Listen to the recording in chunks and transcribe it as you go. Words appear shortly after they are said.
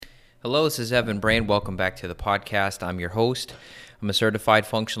Hello, this is Evan Brand. Welcome back to the podcast. I'm your host. I'm a certified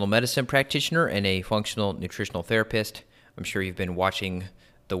functional medicine practitioner and a functional nutritional therapist. I'm sure you've been watching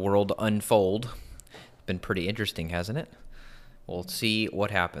the world unfold. It's been pretty interesting, hasn't it? We'll see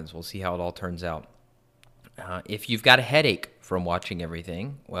what happens. We'll see how it all turns out. If you've got a headache from watching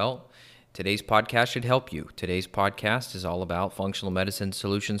everything, well, today's podcast should help you. Today's podcast is all about functional medicine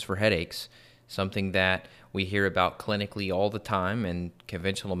solutions for headaches, something that we hear about clinically all the time, and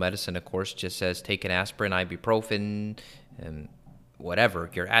conventional medicine, of course, just says take an aspirin, ibuprofen, and whatever,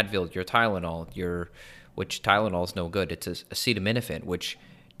 your Advil, your Tylenol, which Tylenol is no good. It's acetaminophen, which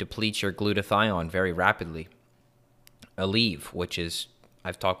depletes your glutathione very rapidly. Aleve, which is,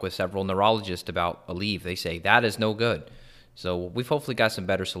 I've talked with several neurologists about Aleve. They say that is no good. So we've hopefully got some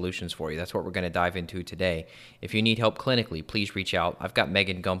better solutions for you. That's what we're going to dive into today. If you need help clinically, please reach out. I've got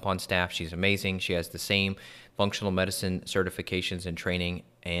Megan Gump on staff. She's amazing. She has the same functional medicine certifications and training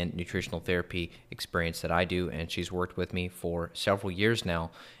and nutritional therapy experience that I do, and she's worked with me for several years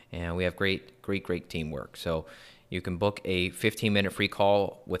now, and we have great teamwork. So you can book a 15-minute free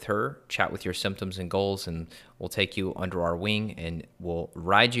call with her, chat with your symptoms and goals, and we'll take you under our wing, and we'll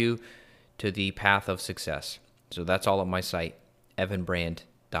ride you to the path of success. So that's all at my site,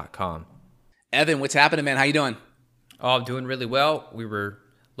 evanbrand.com. Evan, what's happening, man? How you doing? Oh, I'm doing really well. We were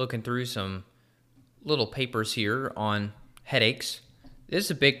looking through some little papers here on headaches. This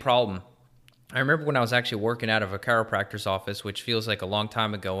is a big problem. I remember when I was actually working out of a chiropractor's office, which feels like a long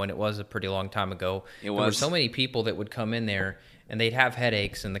time ago, and it was a pretty long time ago. There were so many people that would come in there, and they'd have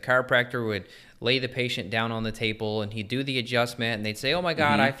headaches, and the chiropractor would lay the patient down on the table, and he'd do the adjustment, and they'd say, oh my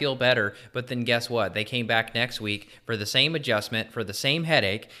God, I feel better. But then guess what? They came back next week for the same adjustment, for the same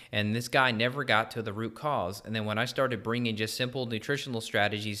headache, and this guy never got to the root cause. And then when I started bringing just simple nutritional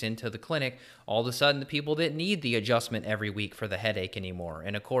strategies into the clinic, all of a sudden the people didn't need the adjustment every week for the headache anymore.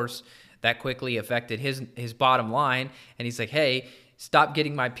 And of course, that quickly affected his bottom line, and he's like, hey, stop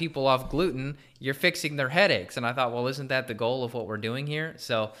getting my people off gluten. You're fixing their headaches. And I thought, well, isn't that the goal of what we're doing here?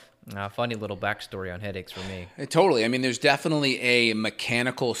 So funny little backstory on headaches for me. Totally. I mean, there's definitely a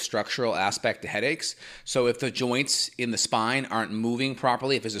mechanical structural aspect to headaches. So if the joints in the spine aren't moving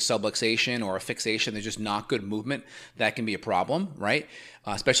properly, if there's a subluxation or a fixation, there's just not good movement, that can be a problem, right?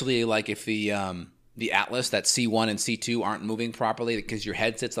 Especially like if the atlas, that C1 and C2 aren't moving properly because your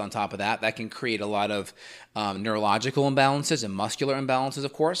head sits on top of that. That can create a lot of neurological imbalances and muscular imbalances,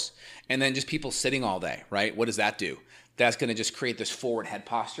 of course. And then just people sitting all day, right? What does that do? That's going to just create this forward head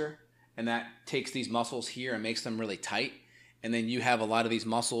posture, and that takes these muscles here and makes them really tight. And then you have a lot of these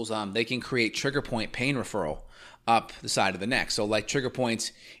muscles, they can create trigger point pain referral up the side of the neck. So like trigger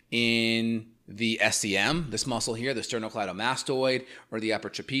points in the SCM, this muscle here, the sternocleidomastoid, or the upper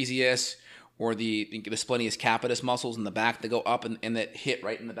trapezius, or the splenius capitis muscles in the back that go up and that hit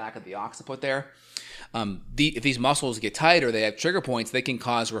right in the back of the occiput there. If these muscles get tight or they have trigger points, they can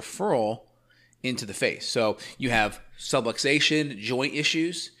cause referral into the face. So you have subluxation, joint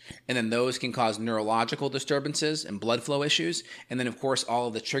issues, and then those can cause neurological disturbances and blood flow issues. And then, of course, all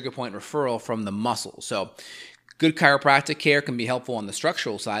of the trigger point referral from the muscles. So good chiropractic care can be helpful on the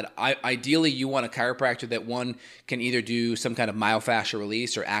structural side. Ideally, you want a chiropractor that one can either do some kind of myofascial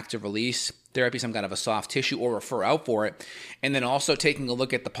release or active release therapy, some kind of a soft tissue, or refer out for it. And then also taking a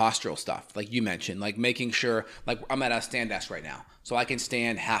look at the postural stuff, like you mentioned, like making sure, like I'm at a stand desk right now, so I can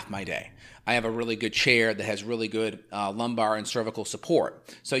stand half my day. I have a really good chair that has really good lumbar and cervical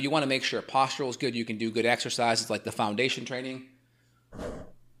support. So you want to make sure postural is good. You can do good exercises like the foundation training.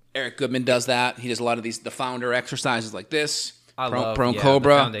 Eric Goodman does that. He does a lot of the founder exercises like this. Prone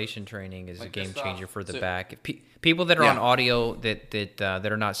Cobra. The foundation training is like a game changer for the back. People that are on audio that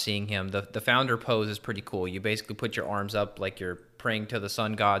are not seeing him, the founder pose is pretty cool. You basically put your arms up like you're praying to the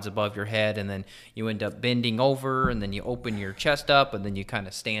sun gods above your head, and then you end up bending over, and then you open your chest up, and then you kind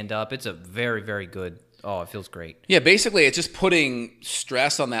of stand up. It's a very, very good. Oh, it feels great. Yeah, basically it's just putting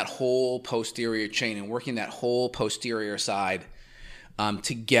stress on that whole posterior chain and working that whole posterior side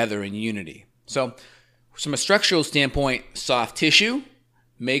together in unity. So from a structural standpoint, soft tissue,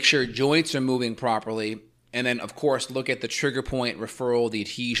 make sure joints are moving properly, and then, of course, look at the trigger point referral, the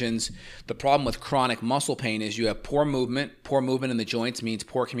adhesions. The problem with chronic muscle pain is you have poor movement. Poor movement in the joints means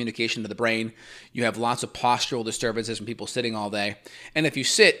poor communication to the brain. You have lots of postural disturbances from people sitting all day. And if you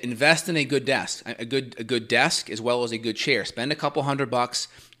sit, invest in a good desk, a good desk as well as a good chair. Spend a couple $100,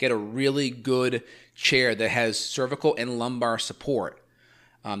 get a really good chair that has cervical and lumbar support.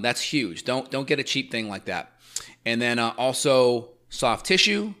 That's huge. Don't get a cheap thing like that. And then also soft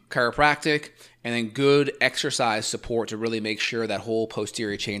tissue, chiropractic, and then good exercise support to really make sure that whole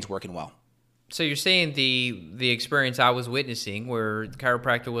posterior chain's working well. So you're saying the experience I was witnessing where the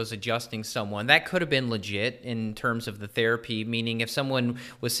chiropractor was adjusting someone, that could have been legit in terms of the therapy, meaning if someone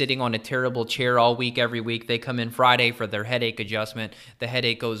was sitting on a terrible chair all week, every week, they come in Friday for their headache adjustment, the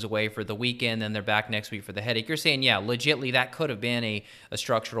headache goes away for the weekend, then they're back next week for the headache. You're saying, yeah, legitly that could have been a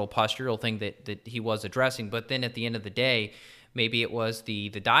structural postural thing that he was addressing, but then at the end of the day, maybe it was the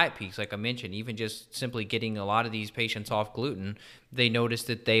diet piece, like I mentioned, even just simply getting a lot of these patients off gluten. They noticed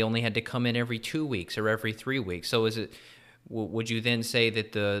that they only had to come in every 2 weeks or every 3 weeks. So would you then say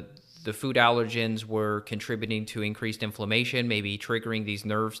that the food allergens were contributing to increased inflammation, maybe triggering these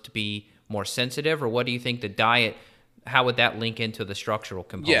nerves to be more sensitive? Or what do you think the diet, how would that link into the structural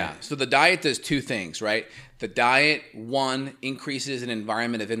component? Yeah, so the diet does two things, right? The diet, one, increases an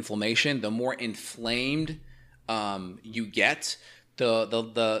environment of inflammation. The more inflamed you get,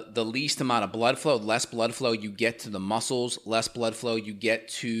 the least amount of blood flow, less blood flow you get to the muscles, less blood flow you get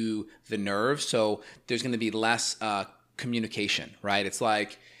to the nerves. So there's going to be less communication, right? It's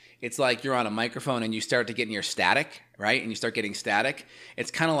like you're on a microphone and you start to get near static, right? And you start getting static.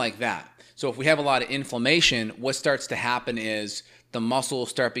 It's kind of like that. So if we have a lot of inflammation, what starts to happen is the muscles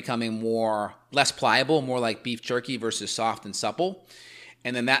start becoming less pliable, more like beef jerky versus soft and supple.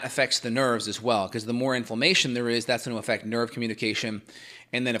 And then that affects the nerves as well, because the more inflammation there is, that's going to affect nerve communication.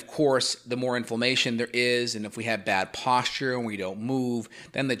 And then, of course, the more inflammation there is, and if we have bad posture and we don't move,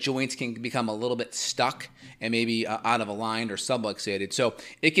 then the joints can become a little bit stuck and maybe out of aligned or subluxated. So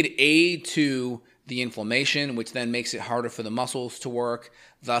it could aid to the inflammation, which then makes it harder for the muscles to work,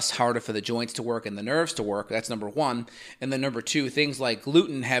 thus harder for the joints to work and the nerves to work. That's number one. And then number two, things like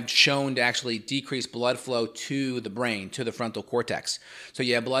gluten have shown to actually decrease blood flow to the brain, to the frontal cortex. So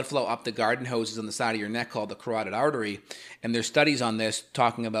you have blood flow up the garden hoses on the side of your neck called the carotid artery. And there's studies on this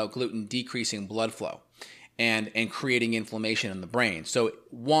talking about gluten decreasing blood flow and creating inflammation in the brain. So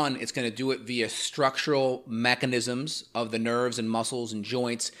one, it's going to do it via structural mechanisms of the nerves and muscles and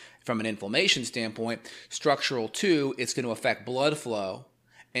joints from an inflammation standpoint. Structural two, it's going to affect blood flow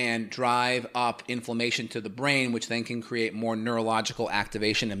and drive up inflammation to the brain, which then can create more neurological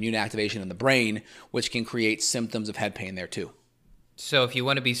activation, immune activation in the brain, which can create symptoms of head pain there too. So if you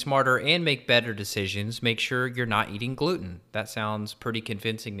want to be smarter and make better decisions, make sure you're not eating gluten. That sounds pretty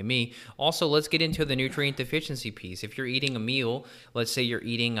convincing to me. Also, let's get into the nutrient deficiency piece. If you're eating a meal, let's say you're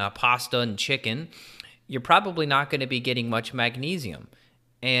eating pasta and chicken, you're probably not going to be getting much magnesium.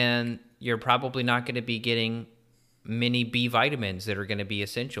 And you're probably not going to be getting many B vitamins that are going to be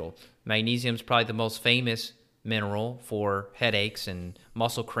essential. Magnesium is probably the most famous mineral for headaches and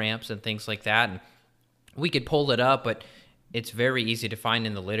muscle cramps and things like that. And we could pull it up, but it's very easy to find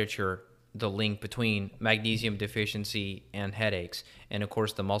in the literature the link between magnesium deficiency and headaches, and of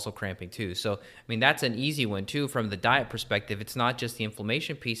course the muscle cramping too. So, I mean, that's an easy one too from the diet perspective. It's not just the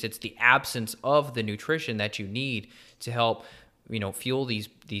inflammation piece, it's the absence of the nutrition that you need to help, fuel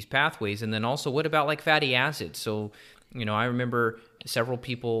these pathways. And then also, what about like fatty acids? So, I remember several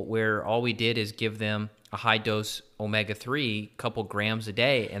people where all we did is give them a high dose omega-3, couple grams a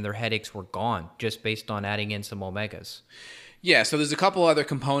day, and their headaches were gone just based on adding in some omegas. Yeah, so there's a couple other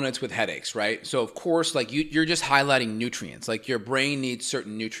components with headaches, right? So of course, like you're just highlighting nutrients. Like your brain needs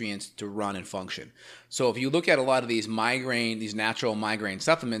certain nutrients to run and function. So if you look at a lot of these natural migraine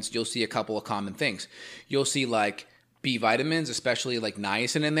supplements, you'll see a couple of common things. You'll see like B vitamins, especially like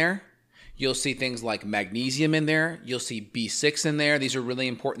niacin in there. You'll see things like magnesium in there. You'll see B6 in there. These are really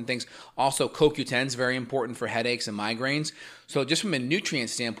important things. Also, CoQ10 is very important for headaches and migraines. So just from a nutrient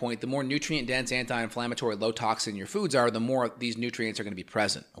standpoint, the more nutrient-dense, anti-inflammatory, low-toxin your foods are, the more these nutrients are going to be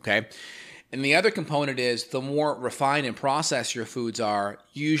present, okay? And the other component is the more refined and processed your foods are,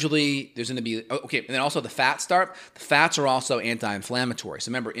 usually there's going to be, okay, and then also the fats are also anti-inflammatory. So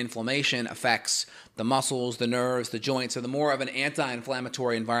remember, inflammation affects the muscles, the nerves, the joints. So the more of an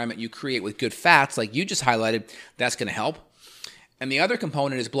anti-inflammatory environment you create with good fats, like you just highlighted, that's going to help. And the other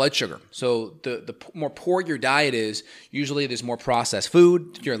component is blood sugar. So the more poor your diet is, usually there's more processed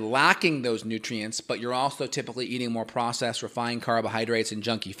food. You're lacking those nutrients, but you're also typically eating more processed, refined carbohydrates and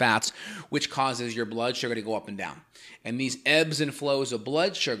junky fats, which causes your blood sugar to go up and down. And these ebbs and flows of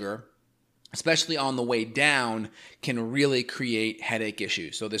blood sugar, especially on the way down, can really create headache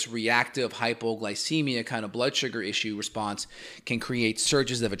issues. So this reactive hypoglycemia kind of blood sugar issue response can create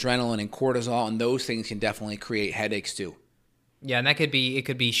surges of adrenaline and cortisol, and those things can definitely create headaches too. Yeah, and it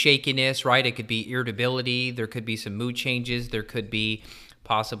could be shakiness, right? It could be irritability. There could be some mood changes. There could be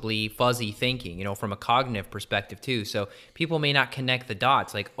possibly fuzzy thinking, from a cognitive perspective too. So people may not connect the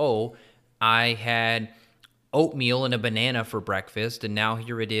dots like, oh, I had oatmeal and a banana for breakfast, and now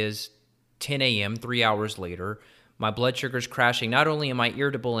here it is 10 a.m., 3 hours later. My blood sugar's crashing. Not only am I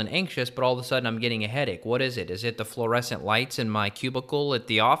irritable and anxious, but all of a sudden I'm getting a headache. What is it? Is it the fluorescent lights in my cubicle at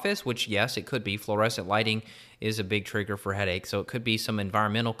the office? Which, yes, it could be. Fluorescent lighting is a big trigger for headaches, so it could be some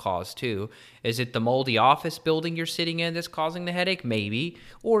environmental cause too. Is it the moldy office building you're sitting in that's causing the headache? Maybe.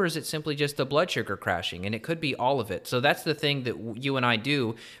 Or is it simply just the blood sugar crashing? And it could be all of it. So that's the thing that you and I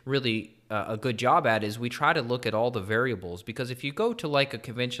do really a good job at, is we try to look at all the variables. Because if you go to like a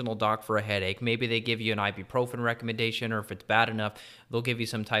conventional doc for a headache, maybe they give you an ibuprofen recommendation, or if it's bad enough, they'll give you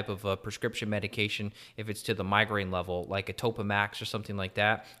some type of prescription medication if it's to the migraine level, like a Topamax or something like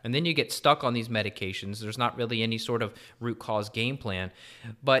that. And then you get stuck on these medications. There's not really any sort of root cause game plan.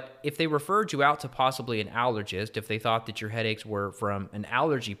 But if they referred you out to possibly an allergist, if they thought that your headaches were from an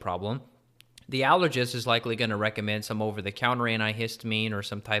allergy problem, the allergist is likely going to recommend some over-the-counter antihistamine or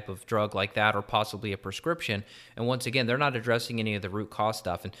some type of drug like that, or possibly a prescription. And once again, they're not addressing any of the root cause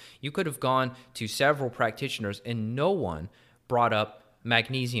stuff. And you could have gone to several practitioners and no one brought up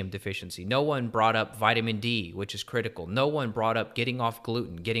magnesium deficiency. No one brought up vitamin D, which is critical. No one brought up getting off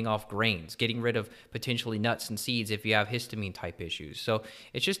gluten, getting off grains, getting rid of potentially nuts and seeds if you have histamine type issues. So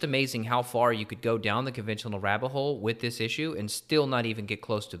it's just amazing how far you could go down the conventional rabbit hole with this issue and still not even get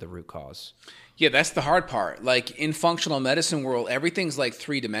close to the root cause. Yeah, that's the hard part. Like in functional medicine world, everything's like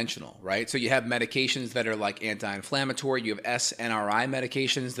three-dimensional, right? So you have medications that are like anti-inflammatory. You have SNRI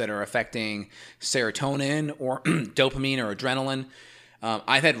medications that are affecting serotonin or dopamine or adrenaline.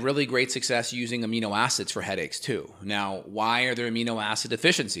 I've had really great success using amino acids for headaches too. Now, why are there amino acid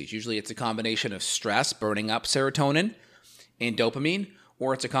deficiencies? Usually it's a combination of stress burning up serotonin and dopamine,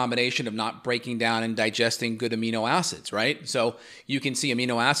 or it's a combination of not breaking down and digesting good amino acids, right? So you can see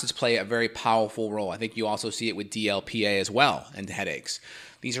amino acids play a very powerful role. I think you also see it with DLPA as well and headaches.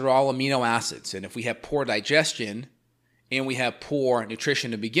 These are all amino acids. And if we have poor digestion and we have poor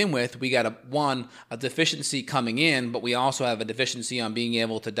nutrition to begin with, we got a deficiency coming in, but we also have a deficiency on being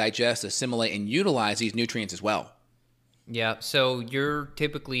able to digest, assimilate, and utilize these nutrients as well. Yeah, so you're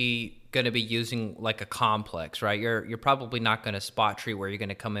typically going to be using like a complex, right? You're probably not going to spot treat where you're going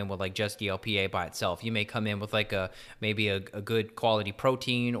to come in with like just DLPA by itself. You may come in with like maybe a good quality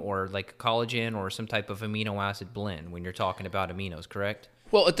protein or like collagen or some type of amino acid blend when you're talking about aminos, correct?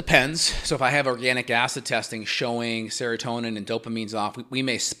 Well, it depends. So if I have organic acid testing showing serotonin and dopamine's off, we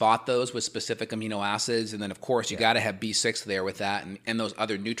may spot those with specific amino acids. And then, of course, you got to have B6 there with that and those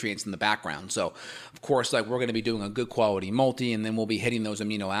other nutrients in the background. So, of course, like we're going to be doing a good quality multi, and then we'll be hitting those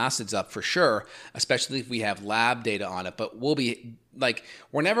amino acids up for sure, especially if we have lab data on it. But we'll be like,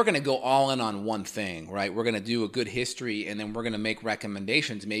 we're never going to go all in on one thing, right? We're going to do a good history, and then we're going to make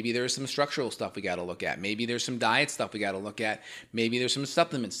recommendations. Maybe there's some structural stuff we got to look at. Maybe there's some diet stuff we got to look at. Maybe there's some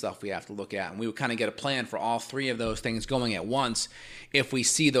supplement stuff we have to look at. And we would kind of get a plan for all three of those things going at once if we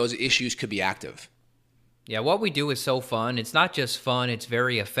see those issues could be active. Yeah, what we do is so fun. It's not just fun, it's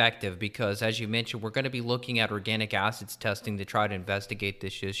very effective because, as you mentioned, we're going to be looking at organic acids testing to try to investigate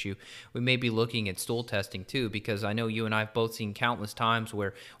this issue. We may be looking at stool testing too, because I know you and I have both seen countless times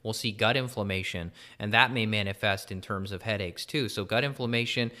where we'll see gut inflammation, and that may manifest in terms of headaches too. So gut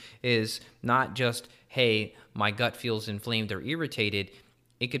inflammation is not just, hey, my gut feels inflamed or irritated.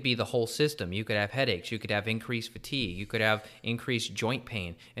 It could be the whole system. You could have headaches. You could have increased fatigue. You could have increased joint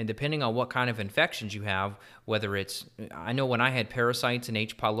pain. And depending on what kind of infections you have, whether it's, I know when I had parasites and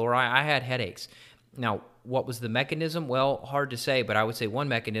H. pylori, I had headaches. Now, what was the mechanism? Well, hard to say, but I would say one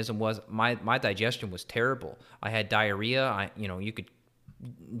mechanism was my digestion was terrible. I had diarrhea. You could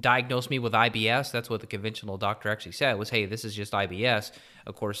diagnose me with IBS. That's what the conventional doctor actually said was, hey, this is just IBS.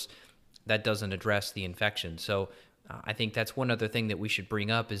 Of course, that doesn't address the infection. So I think that's one other thing that we should bring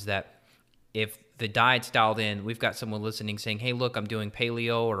up is that if the diet's dialed in, we've got someone listening saying, hey, look, I'm doing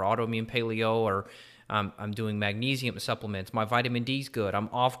paleo or autoimmune paleo, or I'm doing magnesium supplements. My vitamin D's good. I'm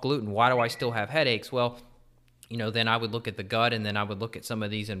off gluten. Why do I still have headaches? Well, then I would look at the gut, and then I would look at some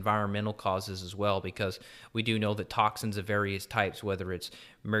of these environmental causes as well, because we do know that toxins of various types, whether it's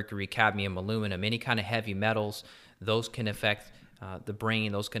mercury, cadmium, aluminum, any kind of heavy metals, those can affect the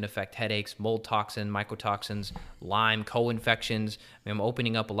brain. Those can affect headaches, mold toxin, mycotoxins, Lyme, co-infections. I'm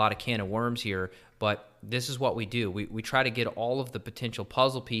opening up a lot of can of worms here, but this is what we do. We try to get all of the potential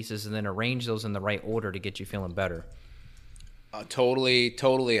puzzle pieces and then arrange those in the right order to get you feeling better. Totally,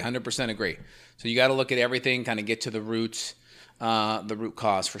 100% agree. So you got to look at everything, kind of get to the roots, the root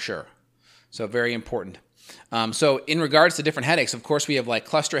cause for sure. So very important. So in regards to different headaches, of course, we have like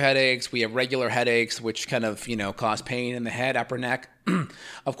cluster headaches, we have regular headaches, which kind of, cause pain in the head, upper neck.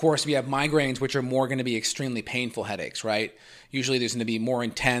 Of course, we have migraines, which are more going to be extremely painful headaches, right? Usually there's going to be more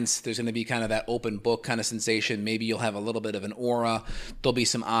intense. There's going to be kind of that open book kind of sensation. Maybe you'll have a little bit of an aura. There'll be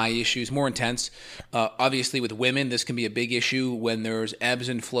some eye issues, more intense. Obviously, with women, this can be a big issue when there's ebbs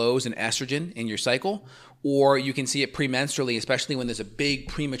and flows in estrogen in your cycle, or you can see it premenstrually, especially when there's a big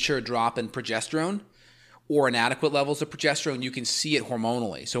premature drop in progesterone or inadequate levels of progesterone. You can see it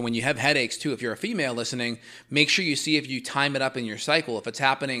hormonally. So when you have headaches too, if you're a female listening, make sure you see if you time it up in your cycle. If it's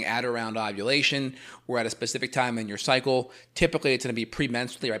happening at around ovulation or at a specific time in your cycle, typically it's going to be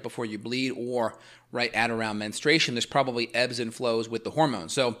premenstrually, right before you bleed, or right at around menstruation. There's probably ebbs and flows with the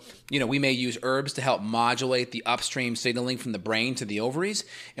hormones. So, we may use herbs to help modulate the upstream signaling from the brain to the ovaries,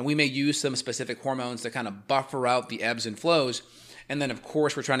 and we may use some specific hormones to kind of buffer out the ebbs and flows. And then, of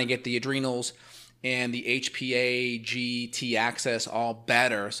course, we're trying to get the adrenals and the HPA, G, T axis all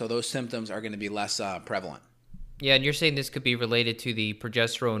better, so those symptoms are going to be less prevalent. Yeah, and you're saying this could be related to the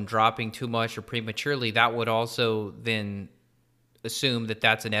progesterone dropping too much or prematurely. That would also then assume that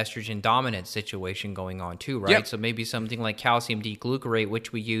that's an estrogen dominant situation going on too, right? Yep. So maybe something like calcium D-glucarate,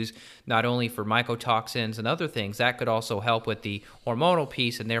 which we use not only for mycotoxins and other things, that could also help with the hormonal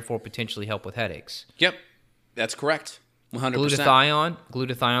piece and therefore potentially help with headaches. Yep, that's correct. 100%.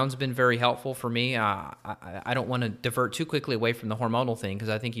 Glutathion's been very helpful for me. I don't want to divert too quickly away from the hormonal thing because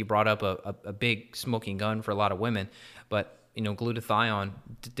I think you brought up a big smoking gun for a lot of women. But, glutathione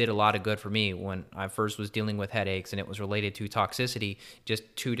did a lot of good for me when I first was dealing with headaches, and it was related to toxicity, just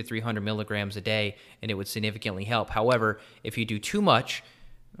 200 to 300 milligrams a day, and it would significantly help. However, if you do too much,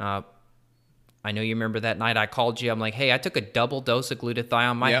 I know you remember that night I called you. I'm like, hey, I took a double dose of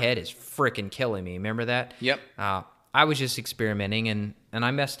glutathione. My head is freaking killing me. Remember that? Yep. I was just experimenting, and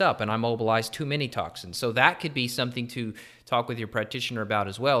I messed up, and I mobilized too many toxins. So that could be something to talk with your practitioner about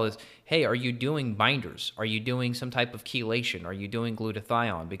as well is, hey, are you doing binders? Are you doing some type of chelation? Are you doing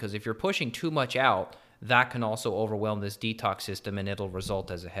glutathione? Because if you're pushing too much out, that can also overwhelm this detox system, and it'll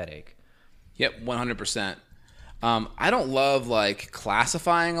result as a headache. Yep, 100%. I don't love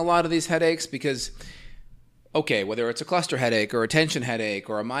classifying a lot of these headaches because, okay, whether it's a cluster headache or a tension headache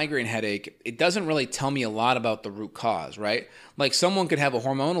or a migraine headache, it doesn't really tell me a lot about the root cause, right? Like someone could have a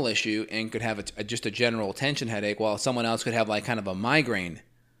hormonal issue and could have just a general tension headache, while someone else could have kind of a migraine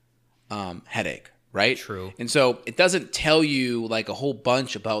headache, right? True. And so it doesn't tell you a whole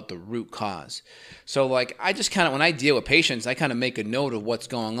bunch about the root cause. So I just kind of, when I deal with patients, I kind of make a note of what's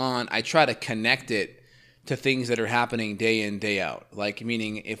going on. I try to connect it to things that are happening day in, day out.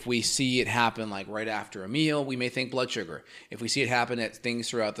 Meaning if we see it happen right after a meal, we may think blood sugar. If we see it happen at things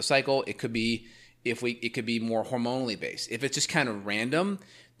throughout the cycle, it could be more hormonally based. If it's just kind of random,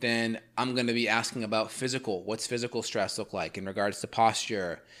 then I'm going to be asking about what's physical stress look like in regards to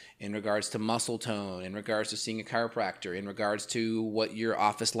posture, in regards to muscle tone, in regards to seeing a chiropractor, in regards to what your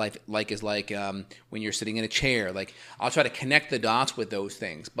office life is like when you're sitting in a chair. I'll try to connect the dots with those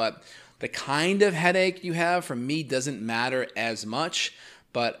things. But the kind of headache you have, for me, doesn't matter as much,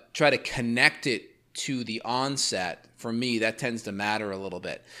 but try to connect it to the onset. For me, that tends to matter a little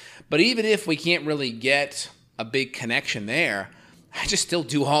bit. But even if we can't really get a big connection there, I just still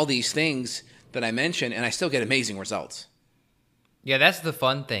do all these things that I mentioned, and I still get amazing results. Yeah, that's the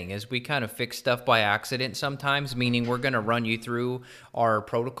fun thing, is we kind of fix stuff by accident sometimes, meaning we're going to run you through our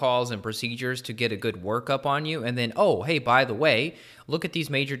protocols and procedures to get a good workup on you. And then, oh, hey, by the way, look at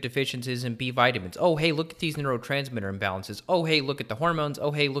these major deficiencies in B vitamins. Oh, hey, look at these neurotransmitter imbalances. Oh, hey, look at the hormones. Oh,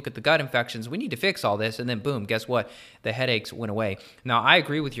 hey, look at the gut infections. We need to fix all this. And then, boom, guess what? The headaches went away. Now, I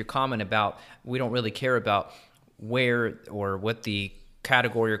agree with your comment about we don't really care about where or what the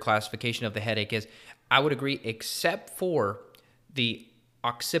category or classification of the headache is. I would agree, except for the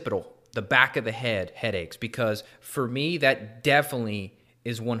occipital, the back of the head headaches, because for me, that definitely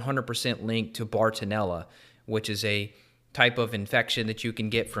is 100% linked to Bartonella, which is a type of infection that you can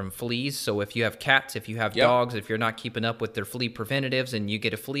get from fleas. So if you have cats, if you have dogs, if you're not keeping up with their flea preventatives and you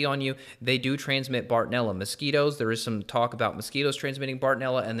get a flea on you, they do transmit Bartonella. Mosquitoes, there is some talk about mosquitoes transmitting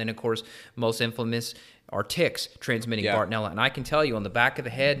Bartonella, and then of course, most infamous are ticks transmitting Bartonella. And I can tell you on the back of the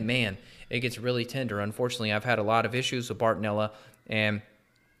head, man, it gets really tender. Unfortunately, I've had a lot of issues with Bartonella, and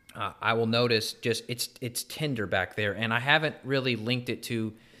I will notice just it's tender back there, and I haven't really linked it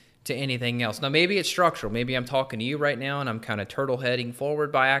to anything else. Now, maybe it's structural. Maybe I'm talking to you right now, and I'm kind of turtle heading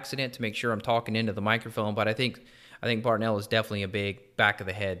forward by accident to make sure I'm talking into the microphone. But I think Bartonella is definitely a big back of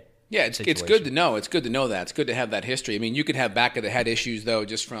the head. Yeah, it's good to know. It's good to know that. It's good to have that history. I mean, you could have back of the head issues though,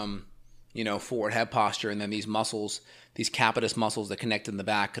 just from forward head posture, and then these muscles these capitis muscles that connect in the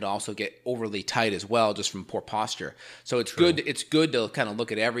back could also get overly tight as well, just from poor posture. So it's good. It's good to kind of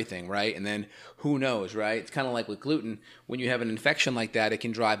look at everything, right? And then who knows, right? It's kind of like with gluten. When you have an infection like that, it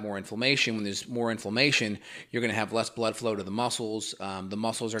can drive more inflammation. When there's more inflammation, you're going to have less blood flow to the muscles. The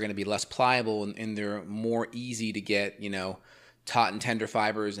muscles are going to be less pliable, and they're more easy to get, taut and tender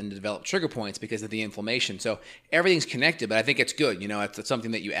fibers and to develop trigger points because of the inflammation. So everything's connected, but I think it's good. It's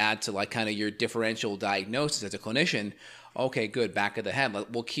something that you add to like kind of your differential diagnosis as a clinician. Okay, good. Back of the head.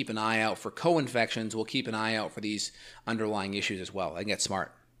 We'll keep an eye out for co-infections. We'll keep an eye out for these underlying issues as well. I think that's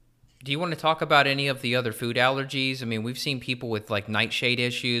smart. Do you want to talk about any of the other food allergies? I mean, we've seen people with like nightshade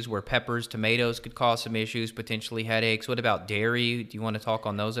issues where peppers, tomatoes could cause some issues, potentially headaches. What about dairy? Do you want to talk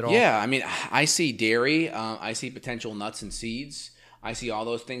on those at all? Yeah, I mean, I see dairy. I see potential nuts and seeds. I see all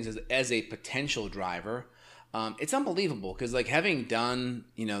those things as a potential driver. It's unbelievable because like having done,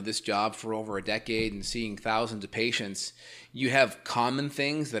 this job for over a decade and seeing thousands of patients, you have common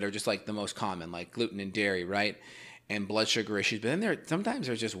things that are just like the most common, like gluten and dairy, right? And blood sugar issues. But then sometimes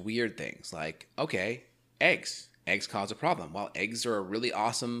there's just weird things like, okay, eggs. Eggs cause a problem. Well, eggs are a really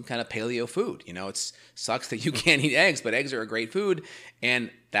awesome kind of paleo food. It sucks that you can't eat eggs, but eggs are a great food.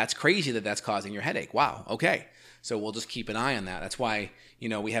 And that's crazy that that's causing your headache. Wow. Okay. So we'll just keep an eye on that. That's why,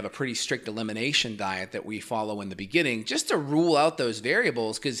 we have a pretty strict elimination diet that we follow in the beginning just to rule out those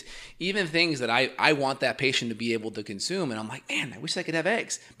variables. Because even things that I want that patient to be able to consume, and I'm like, man, I wish I could have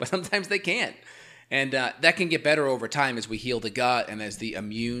eggs, but sometimes they can't. And that can get better over time as we heal the gut and as the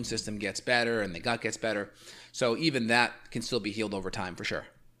immune system gets better and the gut gets better. So even that can still be healed over time for sure.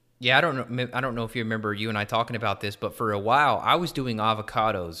 Yeah, I don't know if you remember you and I talking about this, but for a while I was doing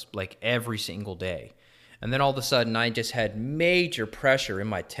avocados like every single day. And then all of a sudden I just had major pressure in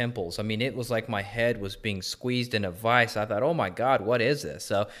my temples. I mean, it was like my head was being squeezed in a vice. I thought, oh my God, what is this?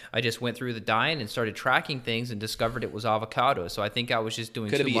 So I just went through the diet and started tracking things and discovered it was avocado. So I think I was just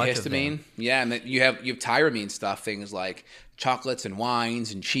doing too much of them. Could it be histamine? Yeah, and you have tyramine stuff, things like chocolates and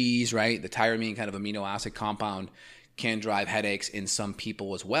wines and cheese, right? The tyramine kind of amino acid compound can drive headaches in some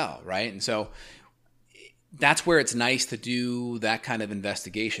people as well, right? And so that's where it's nice to do that kind of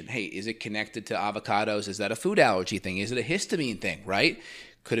investigation. Hey, is it connected to avocados? Is that a food allergy thing? Is it a histamine thing, right?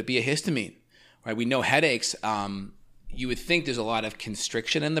 Could it be a histamine, right? We know headaches, you would think there's a lot of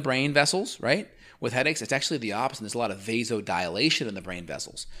constriction in the brain vessels, right? With headaches, it's actually the opposite. There's a lot of vasodilation in the brain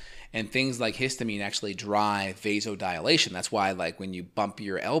vessels. And things like histamine actually drive vasodilation. That's why like when you bump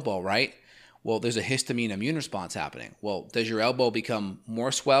your elbow, right? Well, there's a histamine immune response happening. Well, does your elbow become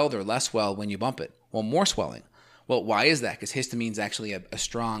more swelled or less swelled when you bump it? Well, more swelling. Well, why is that? Because histamine is actually a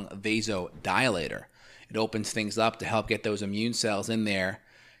strong vasodilator. It opens things up to help get those immune cells in there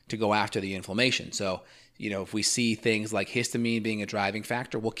to go after the inflammation. So, if we see things like histamine being a driving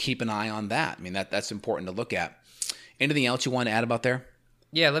factor, we'll keep an eye on that. I mean, that's important to look at. Anything else you want to add about there?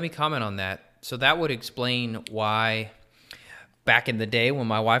 Yeah, let me comment on that. So that would explain why back in the day when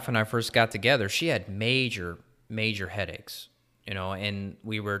my wife and I first got together, she had major headaches, and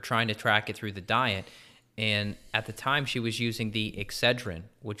we were trying to track it through the diet. And at the time, she was using the Excedrin,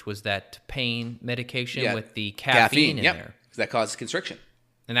 which was that pain medication with the caffeine in there. That causes constriction.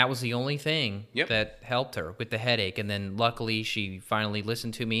 And that was the only thing that helped her with the headache. And then luckily, she finally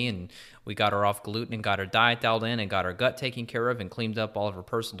listened to me, and we got her off gluten and got her diet dialed in and got her gut taken care of and cleaned up all of her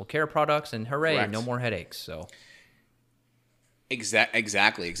personal care products. And hooray, correct. No more headaches. So.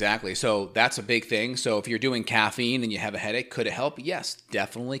 Exactly. So that's a big thing. So if you're doing caffeine and you have a headache, could it help? Yes,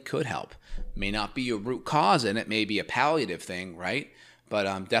 definitely could help. May not be a root cause, and it may be a palliative thing, right?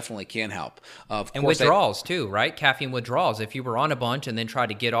 But definitely can help. Of and course, withdrawals too, right? Caffeine withdrawals. If you were on a bunch and then try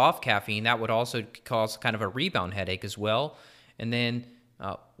to get off caffeine, that would also cause kind of a rebound headache as well. And then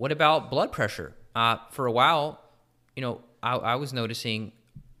what about blood pressure? For a while, I was noticing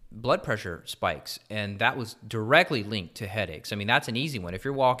blood pressure spikes, and that was directly linked to headaches. I mean, that's an easy one. If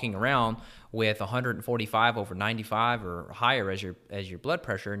you're walking around with 145 over 95 or higher as your blood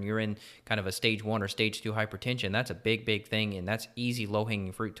pressure, and you're in kind of a stage 1 or stage 2 hypertension, that's a big thing, and that's easy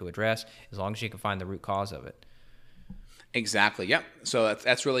low-hanging fruit to address as long as you can find the root cause of it. Exactly. Yep. So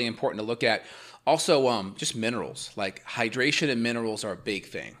that's really important to look at. Also, just minerals, like hydration and minerals are a big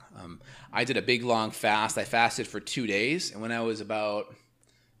thing. I did a big long fast. I fasted for 2 days, and when I was about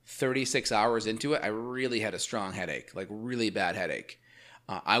 36 hours into it, I really had a strong headache, like really bad headache.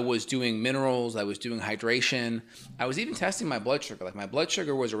 I was doing minerals. I was doing hydration. I was even testing my blood sugar. Like my blood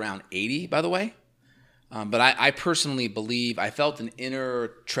sugar was around 80, by the way. But I personally believe I felt an inner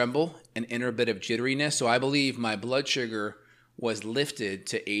tremble, an inner bit of jitteriness. So I believe my blood sugar was lifted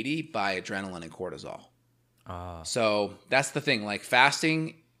to 80 by adrenaline and cortisol. So that's the thing. Like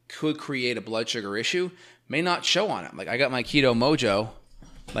fasting could create a blood sugar issue. may not show on it. Like I got my Keto Mojo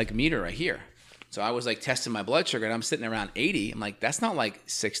like meter right here. So I was like testing my blood sugar and I'm sitting around 80. I'm like, that's not like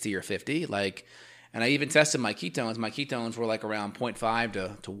 60 or 50. Like, and I even tested my ketones. My ketones were like around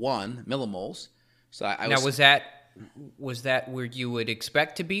 0.5 to 1 millimoles. So now, was that where you would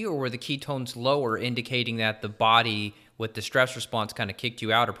expect to be, or were the ketones lower, indicating that the body with the stress response kind of kicked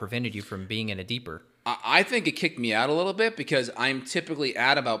you out or prevented you from being in a deeper? I think it kicked me out a little bit because I'm typically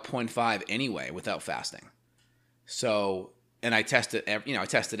at about 0.5 anyway without fasting. So, and I tested, I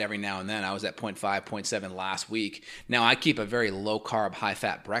tested every now and then. I was at 0.5, 0.7 last week. Now I keep a very low carb, high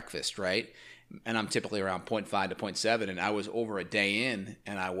fat breakfast, right? And I'm typically around 0.5 to 0.7. And I was over a day in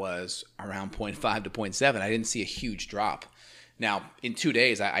and I was around 0.5 to 0.7. I didn't see a huge drop. Now, in 2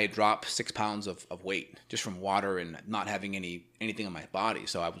 days, I dropped 6 pounds of weight just from water and not having anything on my body.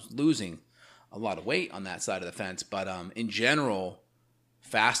 So I was losing a lot of weight on that side of the fence. But in general,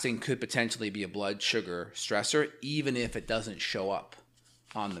 fasting could potentially be a blood sugar stressor, even if it doesn't show up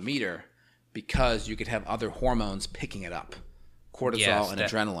on the meter, because you could have other hormones picking it up, cortisol and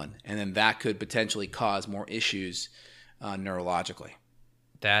adrenaline, and then that could potentially cause more issues neurologically.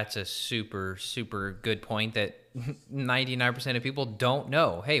 That's a super, super good point that 99% of people don't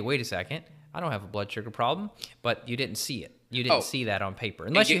know. Hey, wait a second. I don't have a blood sugar problem, but you didn't see it. You didn't see that on paper.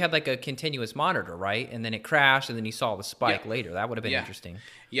 Unless you had like a continuous monitor, right? And then it crashed and then you saw the spike later. That would have been interesting.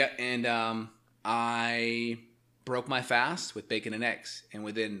 Yeah, and I broke my fast with bacon and eggs. And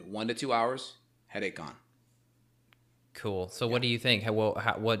within 1 to 2 hours, headache gone. Cool. So what do you think?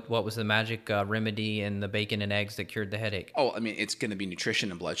 What was the magic remedy in the bacon and eggs that cured the headache? Oh, I mean, it's going to be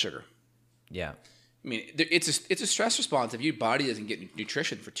nutrition and blood sugar. Yeah. I mean, it's a stress response if your body doesn't get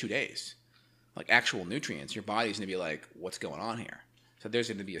nutrition for 2 days. Like actual nutrients, your body's going to be like, what's going on here? So there's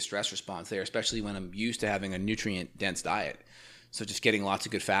going to be a stress response there, especially when I'm used to having a nutrient-dense diet. So just getting lots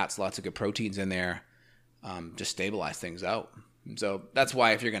of good fats, lots of good proteins in there, just stabilize things out. And so that's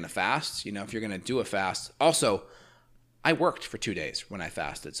why if you're going to fast, if you're going to do a fast. Also, I worked for 2 days when I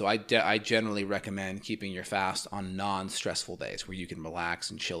fasted. So I generally recommend keeping your fast on non-stressful days where you can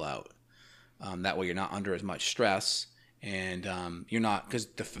relax and chill out. That way you're not under as much stress. And you're not, because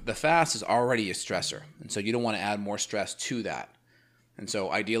the fast is already a stressor. And so you don't want to add more stress to that. And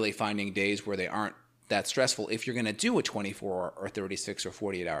so ideally finding days where they aren't that stressful if you're going to do a 24 or 36 or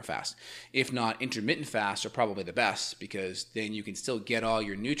 48-hour fast. If not, intermittent fasts are probably the best because then you can still get all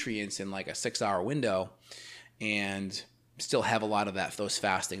your nutrients in like a 6-hour window and still have a lot of those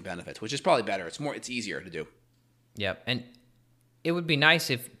fasting benefits, which is probably better. It's easier to do. Yep. And it would be nice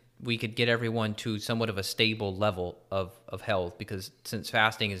if we could get everyone to somewhat of a stable level of health, because since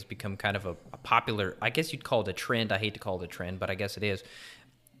fasting has become kind of a popular, I guess you'd call it a trend. I hate to call it a trend, but I guess it is.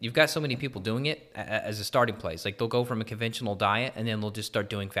 You've got so many people doing it as a starting place. Like they'll go from a conventional diet and then they'll just start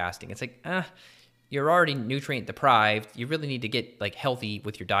doing fasting. It's like, you're already nutrient deprived. You really need to get like healthy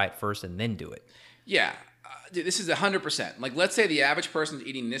with your diet first and then do it. Yeah. This is 100%. Like let's say the average person's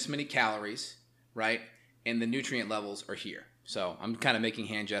eating this many calories, right? And the nutrient levels are here. So I'm kind of making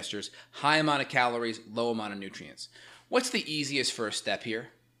hand gestures. High amount of calories, low amount of nutrients. What's the easiest first step here?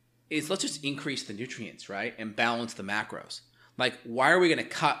 Is let's just increase the nutrients, right? And balance the macros. Like, why are we going to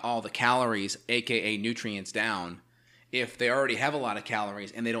cut all the calories, aka nutrients, down if they already have a lot of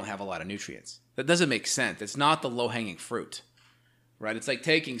calories and they don't have a lot of nutrients? That doesn't make sense. It's not the low-hanging fruit, right? It's like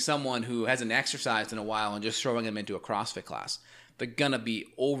taking someone who hasn't exercised in a while and just throwing them into a CrossFit class. They're going to be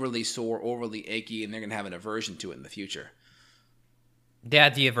overly sore, overly achy, and they're going to have an aversion to it in the future.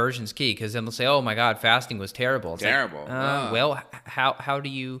 Yeah, the aversion's key, because then they'll say, "Oh my God, fasting was terrible." It's terrible. Like, well, how do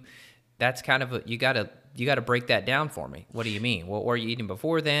you? That's kind of you gotta break that down for me. What do you mean? What were you eating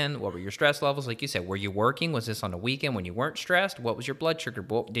before then? What were your stress levels? Like you said, were you working? Was this on a weekend when you weren't stressed? What was your blood sugar?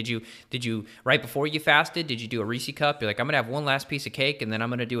 Did you right before you fasted? Did you do a Reese cup? You're like, I'm gonna have one last piece of cake and then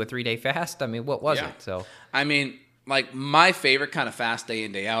I'm gonna do a 3-day fast. I mean, what was it? So I mean, like my favorite kind of fast day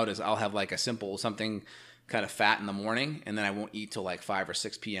in day out is I'll have like a simple something kind of fat in the morning, and then I won't eat till like 5 or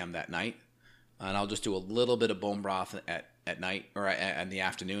 6 p.m. that night, and I'll just do a little bit of bone broth at night or in the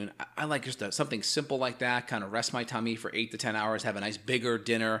afternoon. I like just something simple like that, kind of rest my tummy for 8 to 10 hours, have a nice bigger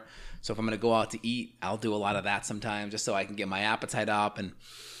dinner. So if I'm going to go out to eat, I'll do a lot of that sometimes just so I can get my appetite up, and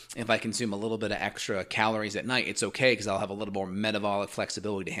if I consume a little bit of extra calories at night, it's okay because I'll have a little more metabolic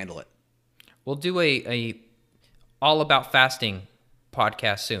flexibility to handle it. We'll do a all about fasting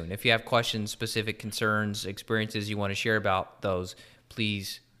podcast soon. If you have questions, specific concerns, experiences you want to share about those,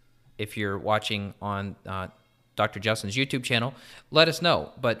 please, if you're watching on Dr. Justin's YouTube channel, let us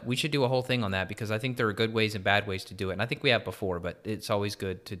know. But we should do a whole thing on that because I think there are good ways and bad ways to do it. And I think we have before, but it's always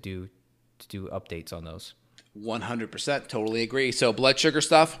good to do updates on those. 100%. Totally agree. So blood sugar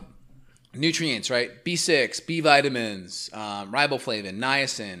stuff, Nutrients, right? B6, B vitamins, riboflavin,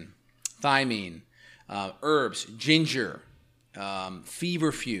 niacin, thiamine, herbs, ginger,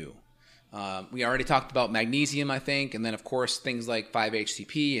 feverfew. We already talked about magnesium, I think, and then of course things like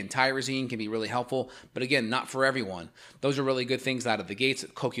 5-HTP and tyrosine can be really helpful, but again, not for everyone. Those are really good things out of the gates.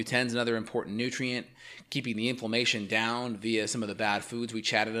 CoQ10 is another important nutrient, keeping the inflammation down via some of the bad foods we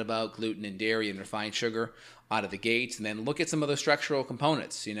chatted about, gluten and dairy and refined sugar out of the gates. And then look at some of the structural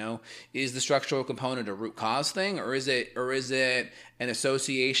components. Is the structural component a root cause thing, or is it an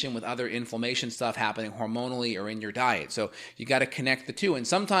association with other inflammation stuff happening hormonally or in your diet? So you got to connect the two. And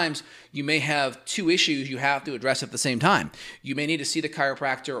sometimes you may have two issues you have to address at the same time. You may need to see the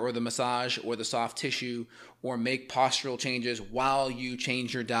chiropractor or the massage or the soft tissue or make postural changes while you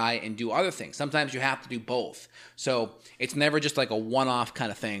change your diet and do other things. Sometimes you have to do both. So it's never just like a one-off kind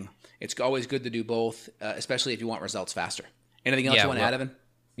of thing. It's always good to do both, especially if you want results faster. Anything else you want to add, Evan?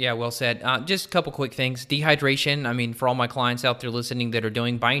 Yeah, well said. Just a couple quick things. Dehydration, I mean, for all my clients out there listening that are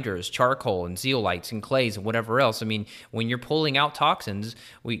doing binders, charcoal and zeolites and clays and whatever else, I mean, when you're pulling out toxins,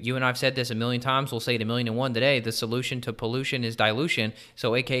 you and I have said this a million times, we'll say it 1,000,001 today, the solution to pollution is dilution.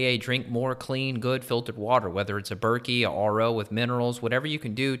 So AKA drink more clean, good filtered water, whether it's a Berkey, a RO with minerals, whatever you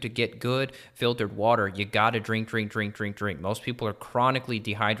can do to get good filtered water, you got to drink. Most people are chronically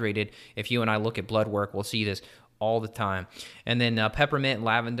dehydrated. If you and I look at blood work, we'll see this all the time. And then peppermint and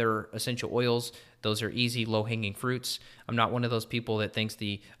lavender essential oils, those are easy, low-hanging fruits. I'm not one of those people that thinks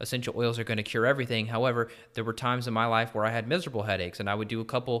the essential oils are going to cure everything. However, there were times in my life where I had miserable headaches, and I would do a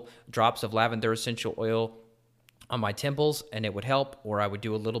couple drops of lavender essential oil on my temples, and it would help, or I would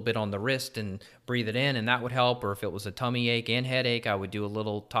do a little bit on the wrist and breathe it in, and that would help. Or if it was a tummy ache and headache, I would do a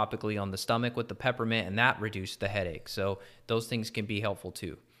little topically on the stomach with the peppermint, and that reduced the headache. So those things can be helpful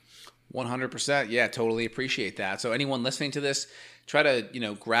too. 100%. Yeah, totally appreciate that. So anyone listening to this, try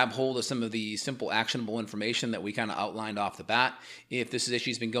to, grab hold of some of the simple actionable information that we kind of outlined off the bat. If this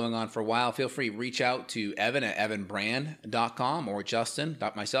issue's been going on for a while, feel free to reach out to Evan at evanbrand.com or Justin,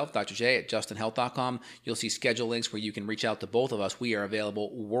 myself, Dr. J at justinhealth.com. You'll see schedule links where you can reach out to both of us. We are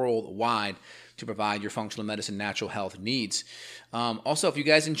available worldwide to provide your functional medicine, natural health needs. Also, if you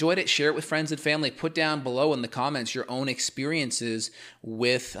guys enjoyed it, share it with friends and family. Put down below in the comments your own experiences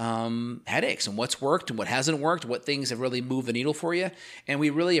with headaches and what's worked and what hasn't worked, what things have really moved the needle for you. And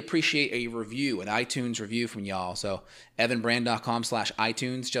we really appreciate a review, an iTunes review from y'all. So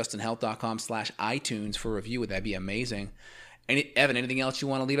evanbrand.com/iTunes, justinhealth.com/iTunes for a review. That'd be amazing. Evan, anything else you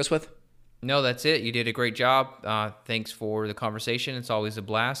want to leave us with? No, that's it. You did a great job. Thanks for the conversation. It's always a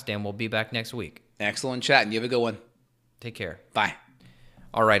blast, and we'll be back next week. Excellent chat, and you have a good one. Take care. Bye.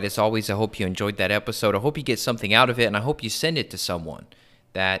 All right, as always, I hope you enjoyed that episode. I hope you get something out of it, and I hope you send it to someone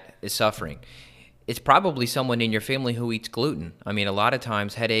that is suffering. It's probably someone in your family who eats gluten. I mean, a lot of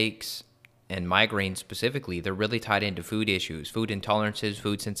times headaches and migraines specifically, they're really tied into food issues, food intolerances,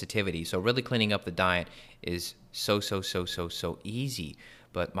 food sensitivity. So really cleaning up the diet is so easy.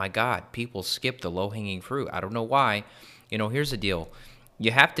 But my God, people skip the low-hanging fruit. I don't know why. Here's the deal.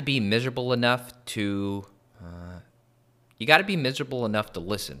 You have to be miserable enough to you got to be miserable enough to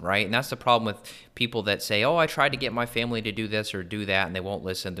listen, right? And that's the problem with people that say, oh, I tried to get my family to do this or do that, and they won't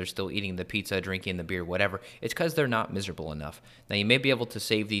listen. They're still eating the pizza, drinking the beer, whatever. It's because they're not miserable enough. Now, you may be able to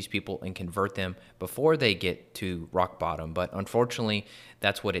save these people and convert them before they get to rock bottom, but unfortunately,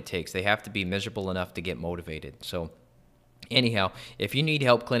 that's what it takes. They have to be miserable enough to get motivated. So anyhow, if you need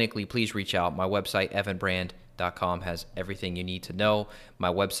help clinically, please reach out. My website, evanbrand.com, has everything you need to know. My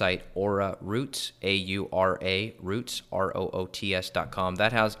website, Aura Roots, A-U-R-A, Roots, R-O-O-T-S.com.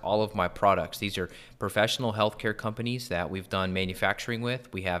 That has all of my products. These are professional healthcare companies that we've done manufacturing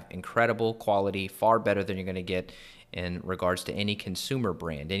with. We have incredible quality, far better than you're going to get in regards to any consumer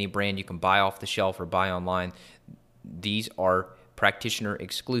brand. Any brand you can buy off the shelf or buy online. These are practitioner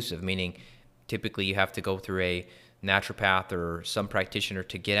exclusive, meaning typically you have to go through a naturopath or some practitioner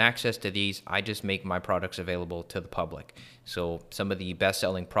to get access to these. I just make my products available to the public. So some of the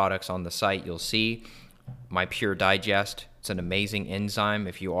best-selling products on the site, you'll see my Pure Digest. It's an amazing enzyme.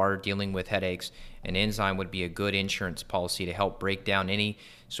 If you are dealing with headaches, an enzyme would be a good insurance policy to help break down any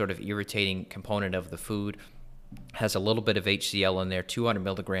sort of irritating component of the food. Has a little bit of HCl in there, 200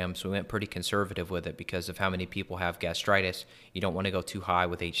 milligrams. We went pretty conservative with it because of how many people have gastritis. You don't want to go too high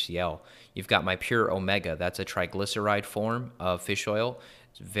with HCl. You've got my Pure Omega. That's a triglyceride form of fish oil.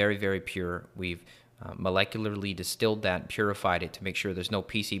 It's very pure. We've molecularly distilled that and purified it to make sure there's no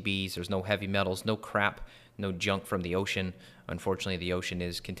PCBs, there's no heavy metals, no crap, no junk from the ocean. Unfortunately, the ocean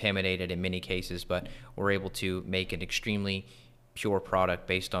is contaminated in many cases, but we're able to make an extremely pure product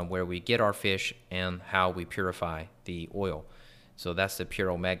based on where we get our fish and how we purify the oil. So that's the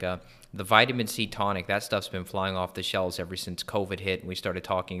Pure Omega. The Vitamin C Tonic, that stuff's been flying off the shelves ever since COVID hit, and we started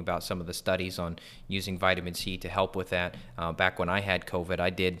talking about some of the studies on using vitamin C to help with that. Back when I had COVID,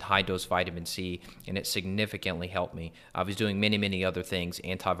 I did high-dose vitamin C, and it significantly helped me. I was doing many, many other things,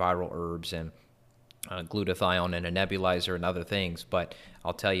 antiviral herbs and glutathione and a nebulizer and other things, but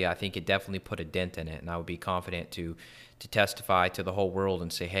I'll tell you, I think it definitely put a dent in it, and I would be confident to testify to the whole world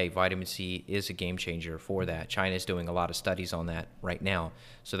and say, hey, vitamin C is a game changer for that. China is doing a lot of studies on that right now.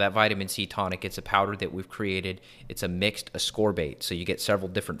 So that vitamin C tonic, it's a powder that we've created. It's a mixed ascorbate, so you get several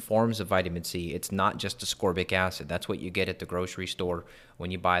different forms of vitamin C. It's not just ascorbic acid. That's what you get at the grocery store when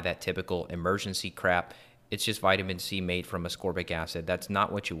you buy that typical emergency crap. It's just vitamin C made from ascorbic acid. That's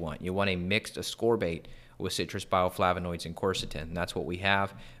not what you want. You want a mixed ascorbate with citrus bioflavonoids and quercetin. And that's what we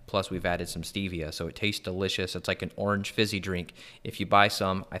have. Plus, we've added some stevia, so it tastes delicious. It's like an orange fizzy drink. If you buy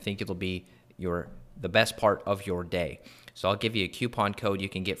some, I think it'll be the best part of your day. So I'll give you a coupon code. You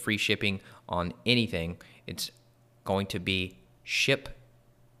can get free shipping on anything. It's going to be SHIP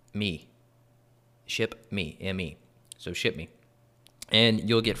ME. SHIP ME, M-E. So ship me. And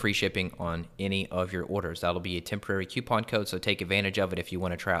you'll get free shipping on any of your orders. That'll be a temporary coupon code, so take advantage of it if you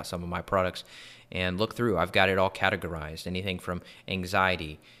want to try out some of my products. And look through. I've got it all categorized. Anything from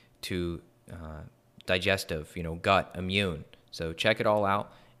anxiety to digestive, gut, immune. So check it all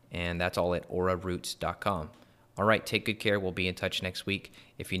out, and that's all at auraroots.com. All right, take good care. We'll be in touch next week.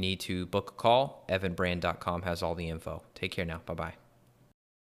 If you need to book a call, evanbrand.com has all the info. Take care now. Bye-bye.